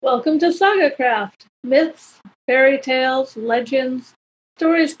Welcome to SagaCraft. Myths, fairy tales, legends,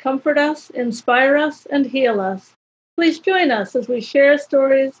 stories comfort us, inspire us, and heal us. Please join us as we share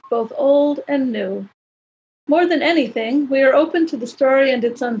stories both old and new. More than anything, we are open to the story and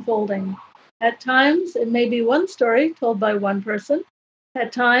its unfolding. At times, it may be one story told by one person.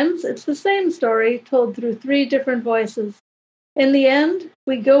 At times, it's the same story told through three different voices. In the end,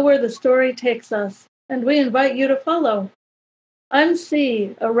 we go where the story takes us, and we invite you to follow. I'm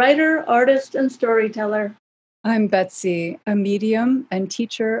C, a writer, artist, and storyteller. I'm Betsy, a medium and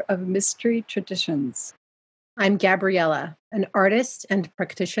teacher of mystery traditions. I'm Gabriella, an artist and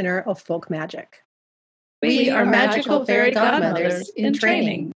practitioner of folk magic. We are magical fairy godmothers in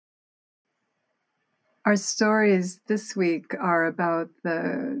training. Our stories this week are about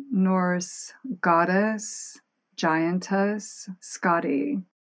the Norse goddess, giantess, Skadi,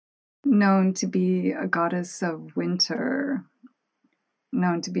 known to be a goddess of winter,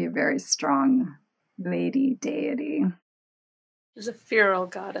 known to be a very strong lady deity. She's a feral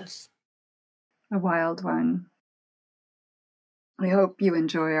goddess. A wild one. I hope you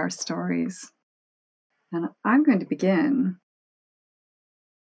enjoy our stories. And I'm going to begin.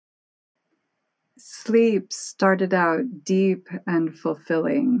 Sleep started out deep and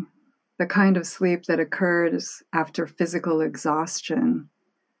fulfilling, the kind of sleep that occurs after physical exhaustion.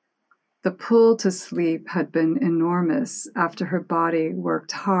 The pull to sleep had been enormous after her body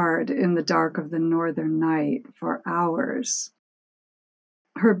worked hard in the dark of the northern night for hours.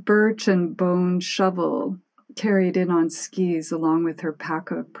 Her birch and bone shovel, carried in on skis along with her pack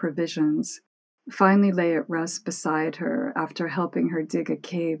of provisions, finally lay at rest beside her after helping her dig a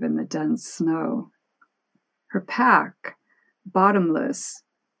cave in the dense snow. Her pack, bottomless,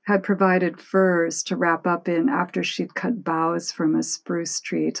 had provided furs to wrap up in after she'd cut boughs from a spruce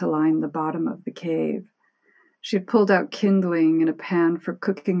tree to line the bottom of the cave. She'd pulled out kindling in a pan for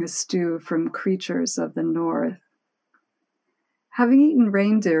cooking a stew from creatures of the north. Having eaten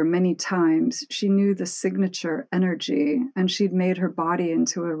reindeer many times, she knew the signature energy, and she'd made her body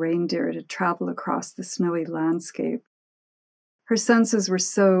into a reindeer to travel across the snowy landscape. Her senses were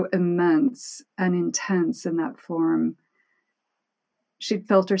so immense and intense in that form. She'd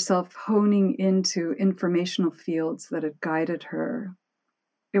felt herself honing into informational fields that had guided her.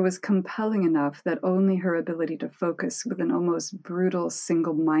 It was compelling enough that only her ability to focus with an almost brutal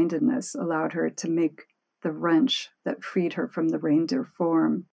single-mindedness allowed her to make the wrench that freed her from the reindeer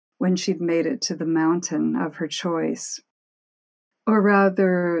form when she'd made it to the mountain of her choice. Or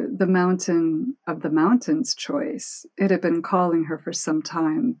rather, the mountain of the mountain's choice. It had been calling her for some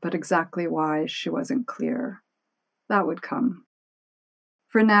time, but exactly why, she wasn't clear. That would come.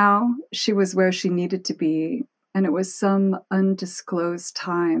 For now, she was where she needed to be, and it was some undisclosed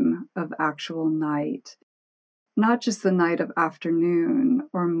time of actual night. Not just the night of afternoon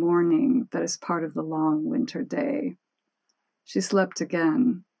or morning that is part of the long winter day. She slept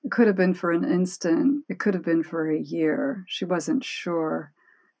again. It could have been for an instant. It could have been for a year. She wasn't sure.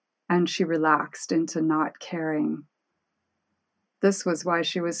 And she relaxed into not caring. This was why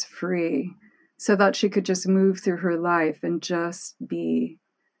she was free, so that she could just move through her life and just be,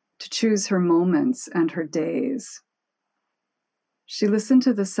 to choose her moments and her days. She listened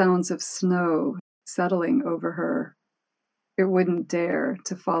to the sounds of snow settling over her. It wouldn't dare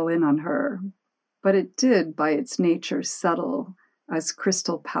to fall in on her, but it did by its nature settle as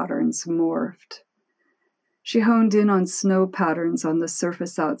crystal patterns morphed. She honed in on snow patterns on the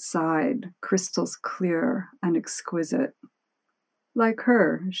surface outside, crystals clear and exquisite. Like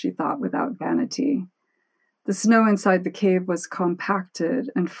her, she thought without vanity. The snow inside the cave was compacted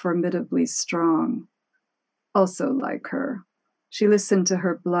and formidably strong. Also like her. She listened to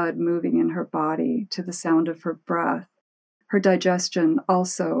her blood moving in her body, to the sound of her breath, her digestion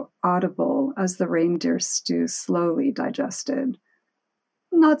also audible as the reindeer stew slowly digested.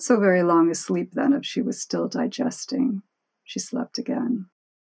 Not so very long a sleep then if she was still digesting. She slept again.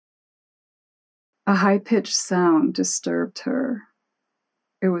 A high-pitched sound disturbed her.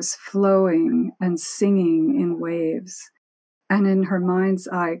 It was flowing and singing in waves, and in her mind's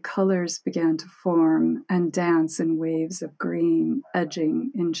eye colors began to form and dance in waves of green,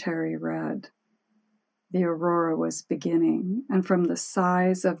 edging in cherry red. The aurora was beginning, and from the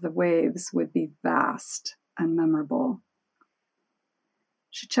size of the waves would be vast and memorable.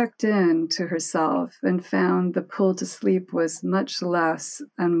 She checked in to herself and found the pull to sleep was much less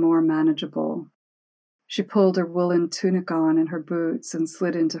and more manageable. She pulled her woolen tunic on and her boots and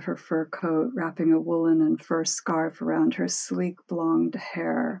slid into her fur coat, wrapping a woolen and fur scarf around her sleek blonde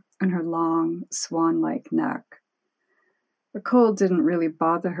hair and her long, swan-like neck. The cold didn't really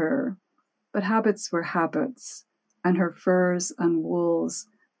bother her, but habits were habits, and her furs and wools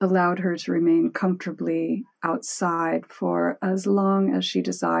allowed her to remain comfortably outside for as long as she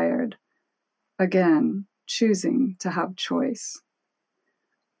desired, again, choosing to have choice.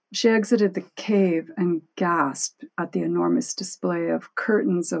 She exited the cave and gasped at the enormous display of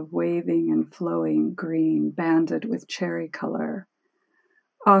curtains of waving and flowing green banded with cherry color.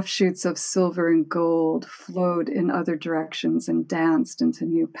 Offshoots of silver and gold flowed in other directions and danced into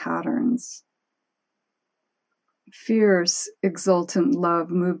new patterns. Fierce, exultant love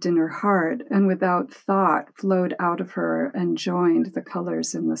moved in her heart and without thought flowed out of her and joined the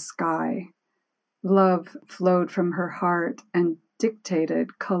colors in the sky. Love flowed from her heart and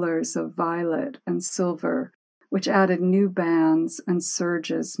dictated colors of violet and silver, which added new bands and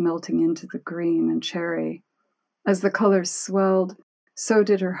surges melting into the green and cherry. As the colors swelled, so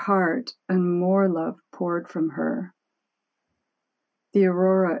did her heart, and more love poured from her. The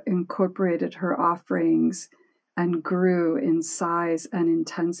aurora incorporated her offerings and grew in size and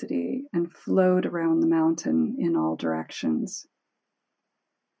intensity and flowed around the mountain in all directions.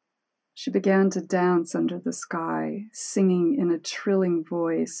 She began to dance under the sky, singing in a trilling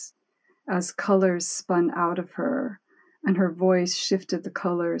voice as colors spun out of her, and her voice shifted the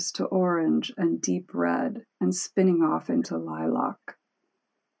colors to orange and deep red and spinning off into lilac.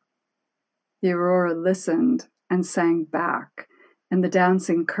 The aurora listened and sang back, and the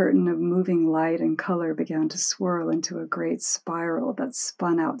dancing curtain of moving light and color began to swirl into a great spiral that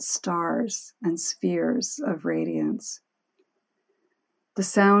spun out stars and spheres of radiance. The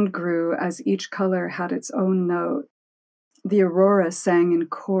sound grew as each color had its own note. The aurora sang in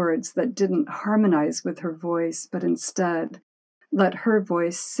chords that didn't harmonize with her voice, but instead let her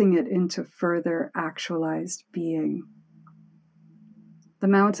voice sing it into further actualized being. The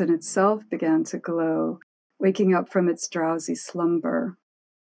mountain itself began to glow, waking up from its drowsy slumber.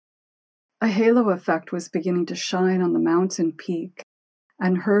 A halo effect was beginning to shine on the mountain peak,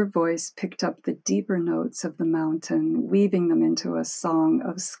 and her voice picked up the deeper notes of the mountain, weaving them into a song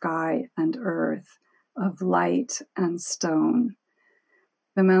of sky and earth, of light and stone.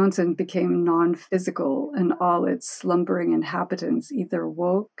 The mountain became non-physical, and all its slumbering inhabitants either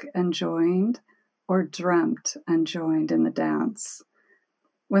woke and joined or dreamt and joined in the dance.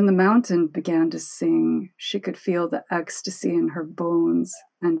 When the mountain began to sing, she could feel the ecstasy in her bones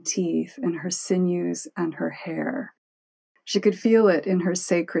and teeth, in her sinews and her hair. She could feel it in her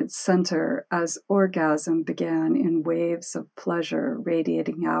sacred center as orgasm began in waves of pleasure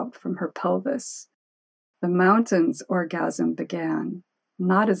radiating out from her pelvis. The mountain's orgasm began,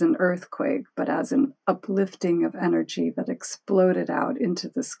 not as an earthquake, but as an uplifting of energy that exploded out into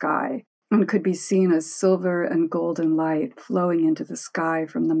the sky and could be seen as silver and golden light flowing into the sky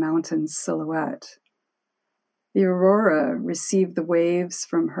from the mountain's silhouette. The aurora received the waves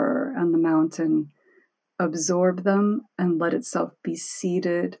from her, and the mountain absorbed them and let itself be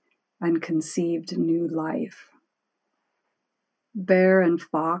seeded and conceived new life. Bear and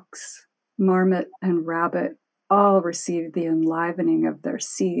fox, marmot and rabbit all received the enlivening of their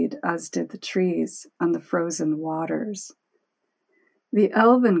seed, as did the trees and the frozen waters. The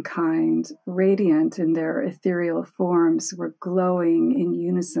elven kind, radiant in their ethereal forms, were glowing in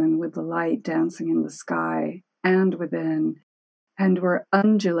unison with the light dancing in the sky and within, and were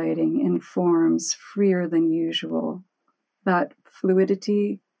undulating in forms freer than usual, that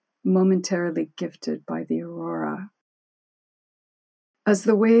fluidity momentarily gifted by the aurora. As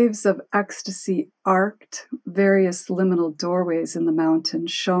the waves of ecstasy arced, various liminal doorways in the mountain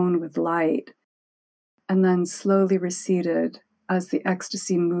shone with light, and then slowly receded as the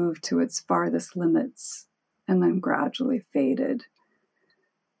ecstasy moved to its farthest limits, and then gradually faded.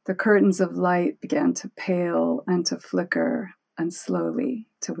 The curtains of light began to pale and to flicker, and slowly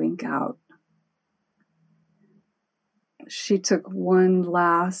to wink out. She took one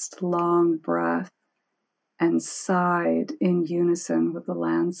last long breath and sighed in unison with the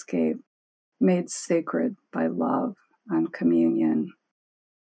landscape, made sacred by love and communion.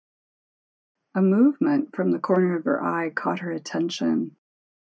 A movement from the corner of her eye caught her attention.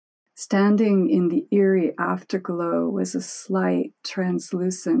 Standing in the eerie afterglow was a slight,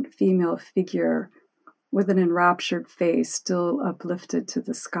 translucent female figure with an enraptured face still uplifted to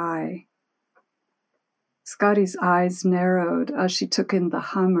the sky. Scotty's eyes narrowed as she took in the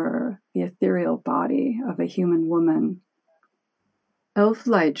Hummer, the ethereal body of a human woman. Elf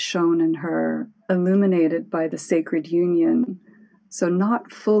light shone in her, illuminated by the sacred union, so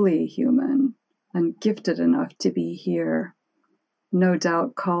not fully human, and gifted enough to be here, no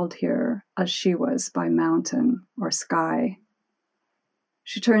doubt called here as she was by mountain or sky.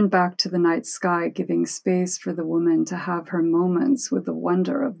 She turned back to the night sky, giving space for the woman to have her moments with the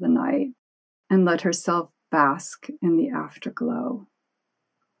wonder of the night and let herself bask in the afterglow.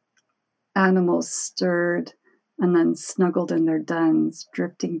 Animals stirred and then snuggled in their dens,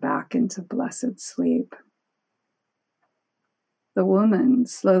 drifting back into blessed sleep. The woman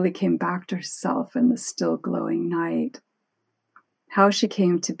slowly came back to herself in the still glowing night. How she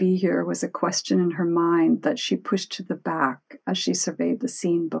came to be here was a question in her mind that she pushed to the back as she surveyed the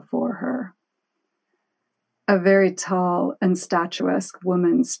scene before her. A very tall and statuesque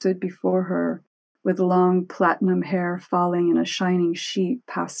woman stood before her, with long platinum hair falling in a shining sheet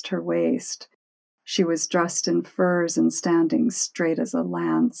past her waist. She was dressed in furs and standing straight as a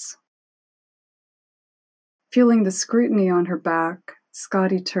lance. Feeling the scrutiny on her back,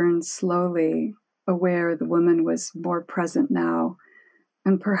 Scotty turned slowly, aware the woman was more present now,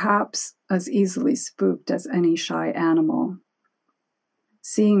 and perhaps as easily spooked as any shy animal.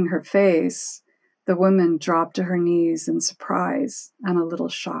 Seeing her face, the woman dropped to her knees in surprise and a little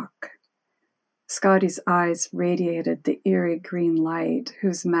shock. Scotty's eyes radiated the eerie green light,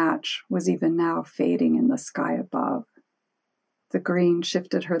 whose match was even now fading in the sky above. The green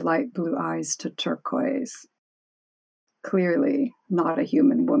shifted her light blue eyes to turquoise. Clearly not a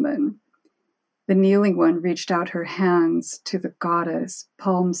human woman. The kneeling one reached out her hands to the goddess,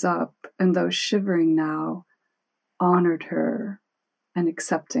 palms up, and though shivering now, honored her and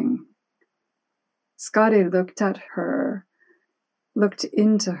accepting. Scotty looked at her, looked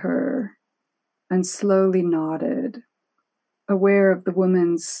into her, and slowly nodded, aware of the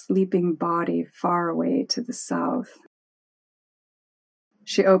woman's sleeping body far away to the south.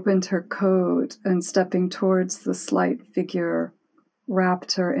 She opened her coat and, stepping towards the slight figure,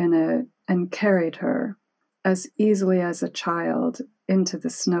 wrapped her in it and carried her, as easily as a child, into the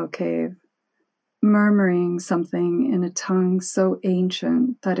snow cave, murmuring something in a tongue so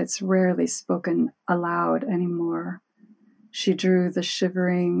ancient that it's rarely spoken aloud anymore. She drew the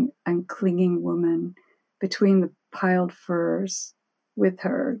shivering and clinging woman between the piled furs with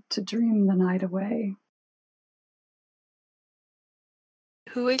her to dream the night away.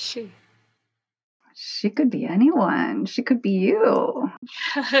 Who is she? She could be anyone. She could be you.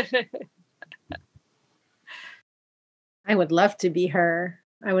 I would love to be her.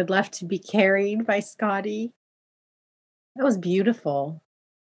 I would love to be carried by Scotty. That was beautiful.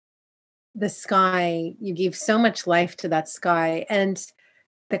 The sky, you gave so much life to that sky. And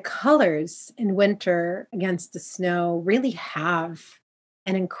the colors in winter against the snow really have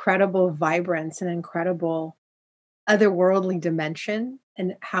an incredible vibrance, an incredible otherworldly dimension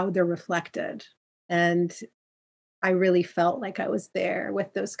and how they're reflected. And I really felt like I was there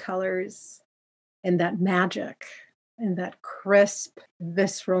with those colors and that magic and that crisp,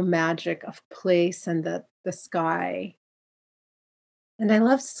 visceral magic of place and the sky. And I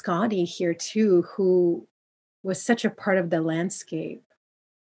love Scotty here too, who was such a part of the landscape,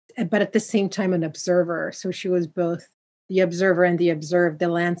 but at the same time an observer. So she was both the observer and the observed, the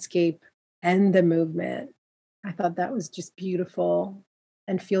landscape and the movement. I thought that was just beautiful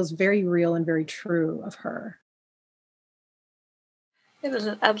and feels very real and very true of her. It was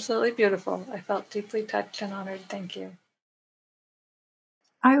absolutely beautiful. I felt deeply touched and honored. Thank you.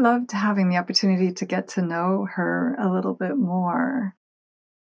 I loved having the opportunity to get to know her a little bit more.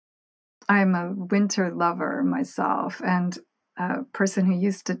 I'm a winter lover myself and a person who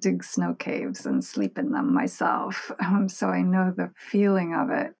used to dig snow caves and sleep in them myself. So I know the feeling of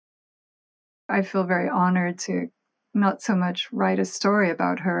it. I feel very honored to not so much write a story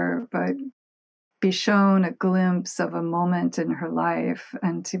about her, but be shown a glimpse of a moment in her life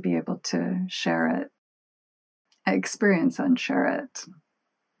and to be able to share it, experience and share it,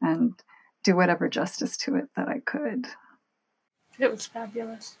 and do whatever justice to it that I could. It was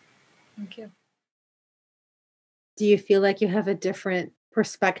fabulous. Thank you. Do you feel like you have a different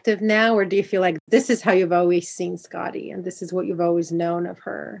perspective now, or do you feel like this is how you've always seen Scotty and this is what you've always known of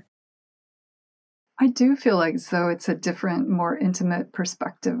her? I do feel like as though it's a different, more intimate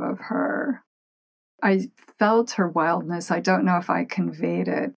perspective of her. I felt her wildness. I don't know if I conveyed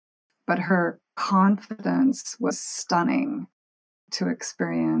it, but her confidence was stunning to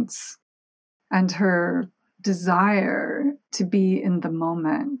experience. And her desire to be in the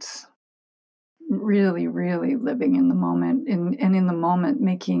moment, really, really living in the moment, and in the moment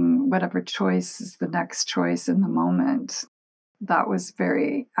making whatever choice is the next choice in the moment. That was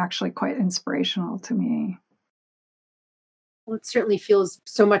actually quite inspirational to me. Well, it certainly feels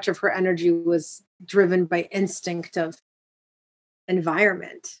so much of her energy was driven by instinct of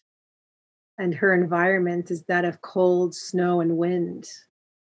environment. And her environment is that of cold, snow, and wind.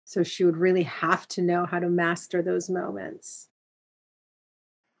 So she would really have to know how to master those moments.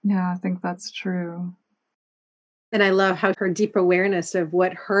 Yeah, I think that's true. And I love how her deep awareness of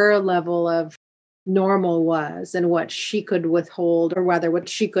what her level of normal was and what she could withhold, or rather what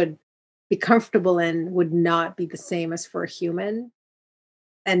she could be comfortable in would not be the same as for a human.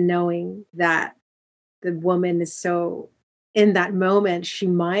 And knowing that the woman is so in that moment, she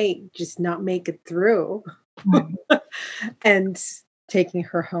might just not make it through. Right. And taking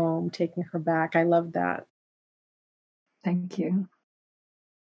her home, taking her back. I love that. Thank you.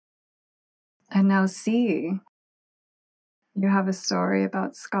 And now, C, you have a story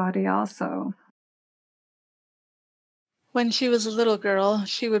about Scotty also. When she was a little girl,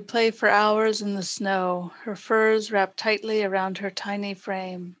 she would play for hours in the snow, her furs wrapped tightly around her tiny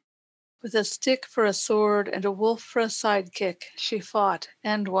frame. With a stick for a sword and a wolf for a sidekick, she fought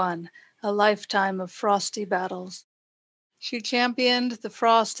and won a lifetime of frosty battles. She championed the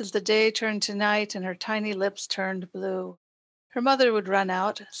frost as the day turned to night and her tiny lips turned blue. Her mother would run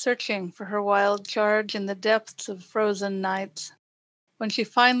out, searching for her wild charge in the depths of frozen nights. When she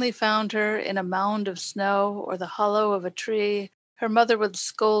finally found her in a mound of snow or the hollow of a tree, her mother would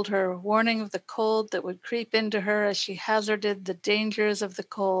scold her, warning of the cold that would creep into her as she hazarded the dangers of the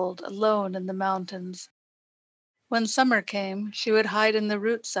cold alone in the mountains. When summer came, she would hide in the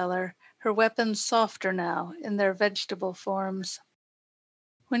root cellar, her weapons softer now in their vegetable forms.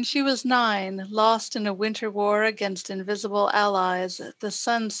 When she was 9, lost in a winter war against invisible allies, the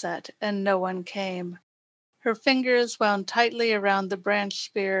sun set and no one came. Her fingers, wound tightly around the branch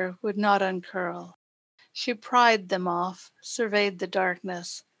spear, would not uncurl. She pried them off, surveyed the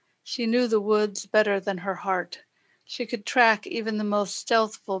darkness. She knew the woods better than her heart. She could track even the most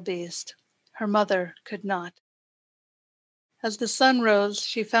stealthful beast. Her mother could not. As the sun rose,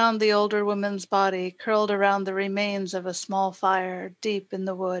 she found the older woman's body curled around the remains of a small fire deep in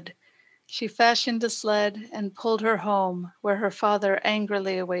the wood. She fashioned a sled and pulled her home, where her father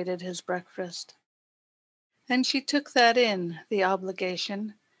angrily awaited his breakfast. And she took that in, the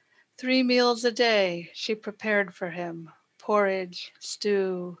obligation. 3 meals a day she prepared for him: porridge,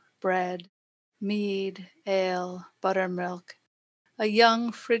 stew, bread, mead, ale, buttermilk. A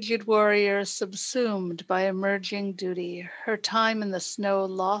young, frigid warrior subsumed by emerging duty, her time in the snow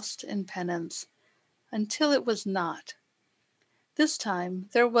lost in penance, until it was not. This time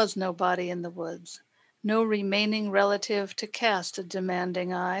there was no body in the woods, no remaining relative to cast a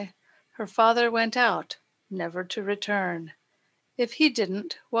demanding eye. Her father went out, never to return. If he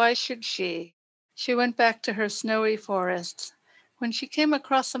didn't, why should she? She went back to her snowy forests. When she came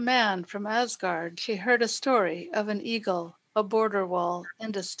across a man from Asgard, she heard a story of an eagle, a border wall,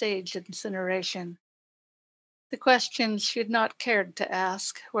 and a stage incineration. The questions she had not cared to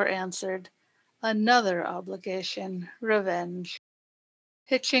ask were answered. Another obligation, revenge.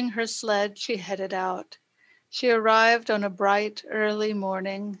 Hitching her sled, she headed out. She arrived on a bright, early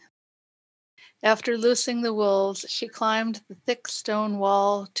morning. After loosing the wolves, she climbed the thick stone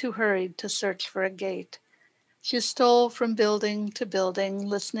wall, too hurried to search for a gate. She stole from building to building,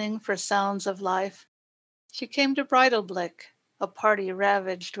 listening for sounds of life. She came to Bridalblick, a party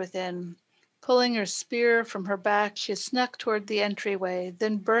ravaged within. Pulling her spear from her back, she snuck toward the entryway,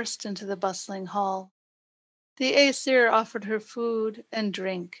 then burst into the bustling hall. The Aesir offered her food and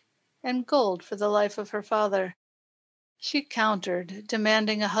drink, and gold for the life of her father. She countered,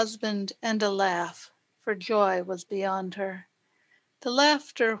 demanding a husband and a laugh, for joy was beyond her. The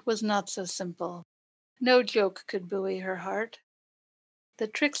laughter was not so simple. No joke could buoy her heart. The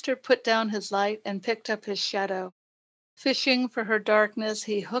trickster put down his light and picked up his shadow. Fishing for her darkness,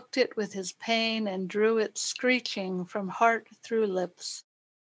 he hooked it with his pain and drew it screeching from heart through lips.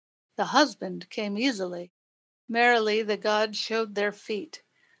 The husband came easily. Merrily the gods showed their feet.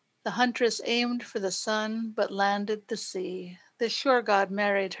 The huntress aimed for the sun, but landed the sea. The shore god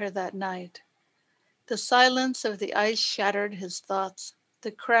married her that night. The silence of the ice shattered his thoughts.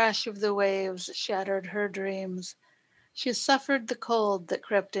 The crash of the waves shattered her dreams. She suffered the cold that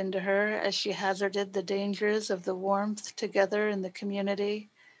crept into her as she hazarded the dangers of the warmth together in the community.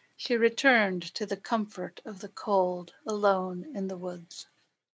 She returned to the comfort of the cold, alone in the woods.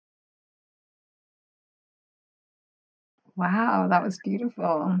 Wow, that was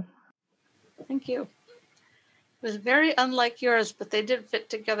beautiful. Thank you. It was very unlike yours, but they did fit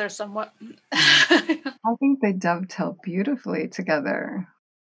together somewhat. I think they dovetail beautifully together.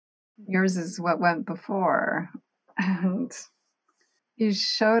 Yours is what went before. And you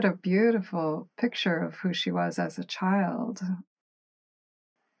showed a beautiful picture of who she was as a child,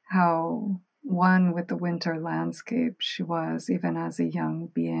 how one with the winter landscape she was, even as a young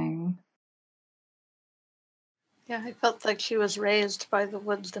being. Yeah, I felt like she was raised by the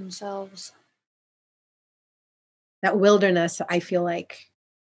woods themselves. That wilderness, I feel like,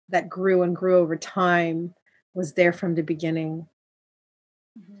 that grew and grew over time was there from the beginning.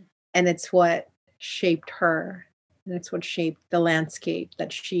 Mhm. And it's what shaped her And it's what shaped the landscape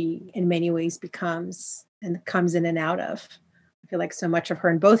that she, in many ways, becomes and comes in and out of. I feel like so much of her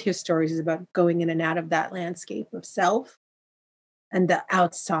in both your stories is about going in and out of that landscape of self and the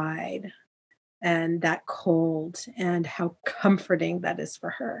outside and that cold and how comforting that is for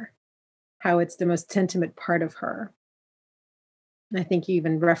her, how it's the most intimate part of her. And I think you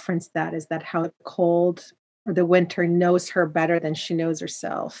even referenced that is that how the cold or the winter knows her better than she knows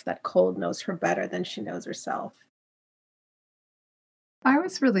herself. That cold knows her better than she knows herself. I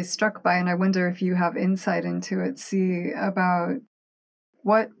was really struck by, and I wonder if you have insight into it, see, about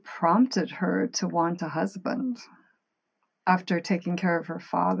what prompted her to want a husband after taking care of her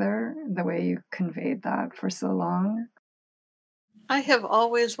father, the way you conveyed that for so long. I have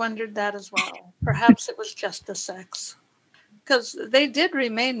always wondered that as well. Perhaps it was just the sex. Because they did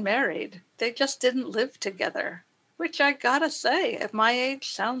remain married. They just didn't live together, which I gotta say, at my age,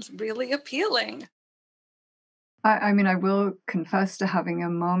 sounds really appealing. I mean, I will confess to having a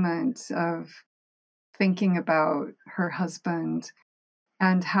moment of thinking about her husband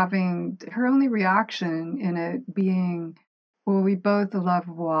and having her only reaction in it being, well, we both love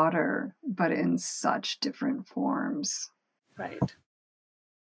water, but in such different forms. Right.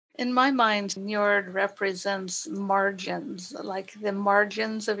 In my mind, Njord represents margins, like the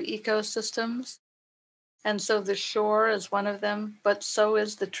margins of ecosystems. And so the shore is one of them, but so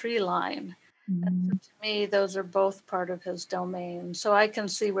is the tree line. And so to me, those are both part of his domain. So I can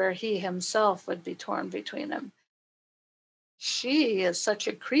see where he himself would be torn between them. She is such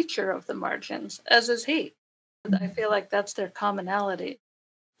a creature of the margins, as is he. I feel like that's their commonality.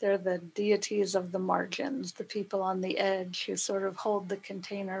 They're the deities of the margins, the people on the edge who sort of hold the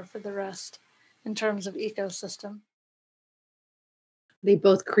container for the rest in terms of ecosystem. They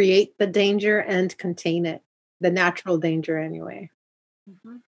both create the danger and contain it, the natural danger anyway.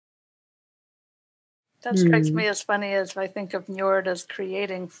 Mm-hmm. That strikes me as funny as I think of Njord as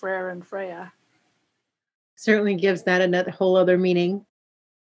creating Freyr and Freya. Certainly gives that another whole other meaning.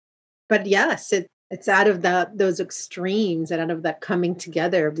 But yes, it's out of those extremes and out of that coming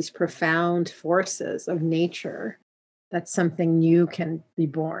together of these profound forces of nature that something new can be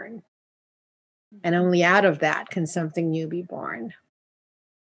born. And only out of that can something new be born.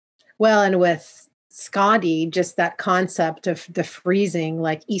 Well, and with Skadi, just that concept of the freezing,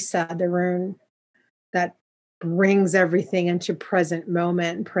 like Isa, the rune, that brings everything into present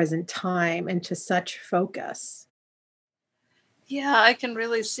moment, present time, into such focus. Yeah, I can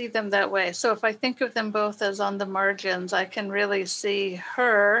really see them that way. So if I think of them both as on the margins, I can really see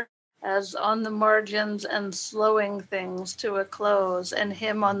her as on the margins and slowing things to a close, and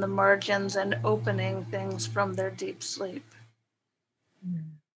him on the margins and opening things from their deep sleep.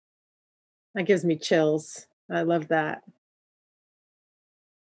 That gives me chills. I love that.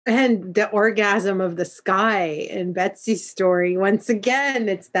 And the orgasm of the sky in Betsy's story, once again,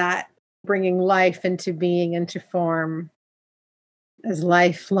 it's that bringing life into being, into form, as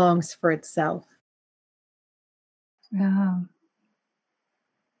life longs for itself. Yeah.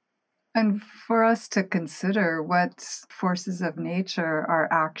 And for us to consider what forces of nature are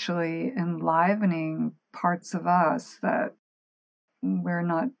actually enlivening parts of us that we're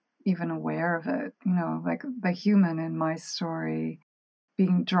not even aware of it, like the human in my story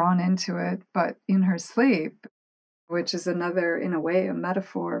being drawn into it, but in her sleep, which is another, in a way, a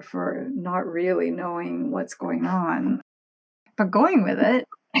metaphor for not really knowing what's going on, but going with it,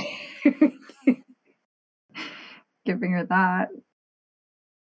 giving her that.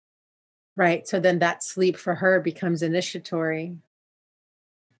 Right. So then that sleep for her becomes initiatory.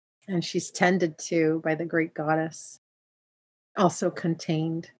 And she's tended to by the great goddess, also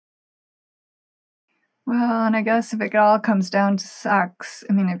contained. Well, and I guess if it all comes down to sex,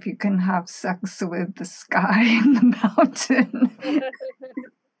 I mean, if you can have sex with the sky and the mountain.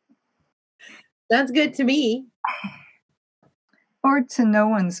 Sounds good to me. Or to no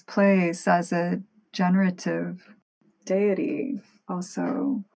one's place as a generative deity,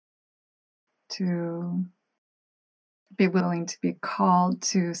 also to be willing to be called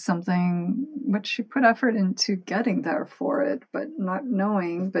to something which you put effort into getting there for it, but not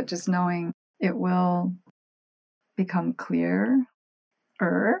knowing, but just knowing it will become clearer.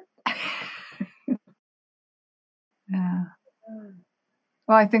 Yeah.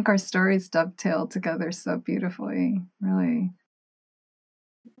 Well, I think our stories dovetail together so beautifully, really.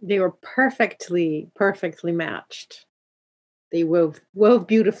 They were perfectly matched. They wove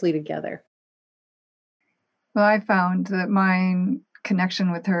beautifully together. Well, I found that my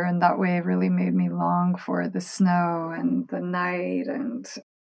connection with her in that way really made me long for the snow and the night, and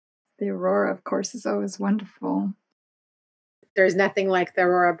the aurora, of course, is always wonderful. There's nothing like the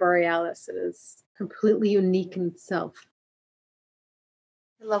Aurora Borealis. It is completely unique in itself.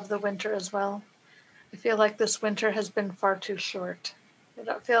 I love the winter as well. I feel like this winter has been far too short. It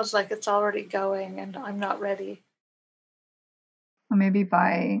feels like it's already going and I'm not ready. Well, maybe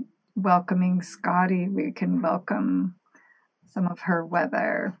by welcoming Scotty, we can welcome some of her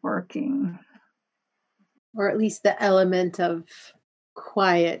weather working. Or at least the element of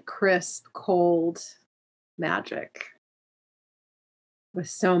quiet, crisp, cold magic with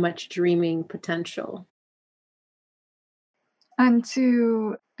so much dreaming potential. And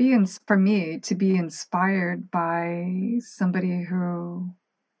for me, to be inspired by somebody who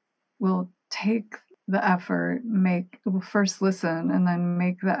will take the effort, will first listen and then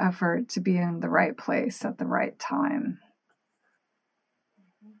make the effort to be in the right place at the right time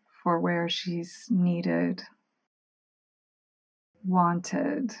for where she's needed,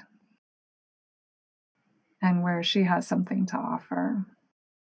 wanted, and where she has something to offer.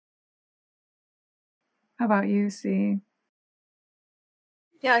 How about you, C?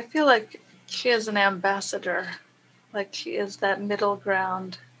 Yeah, I feel like she is an ambassador, like she is that middle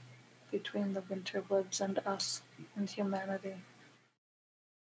ground between the winter woods and us and humanity.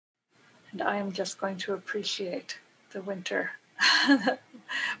 And I am just going to appreciate the winter.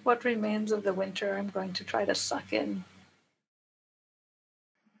 What remains of the winter, I'm going to try to suck in.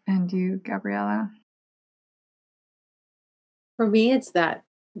 And you, Gabriella? For me, it's that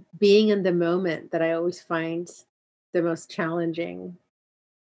being in the moment that I always find the most challenging.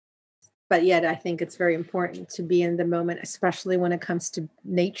 But yet, I think it's very important to be in the moment, especially when it comes to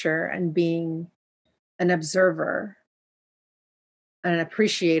nature and being an observer and an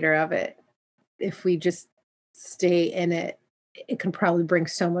appreciator of it. If we just stay in it, it can probably bring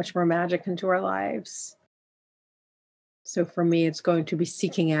so much more magic into our lives. So for me, it's going to be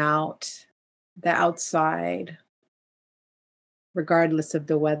seeking out the outside, regardless of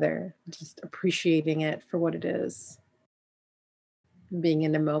the weather, just appreciating it for what it is, being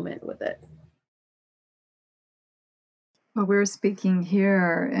in the moment with it. Well, we're speaking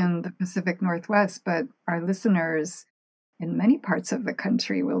here in the Pacific Northwest, but our listeners in many parts of the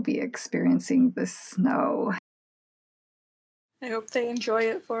country will be experiencing the snow. I hope they enjoy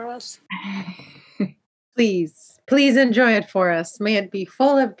it for us. Please enjoy it for us. May it be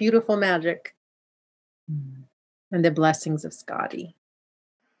full of beautiful magic and the blessings of Scotty.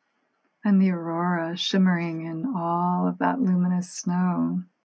 And the aurora shimmering in all of that luminous snow.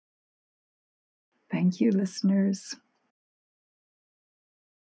 Thank you, listeners.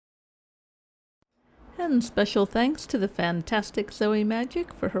 And special thanks to the fantastic Zoe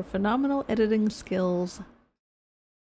Magic for her phenomenal editing skills.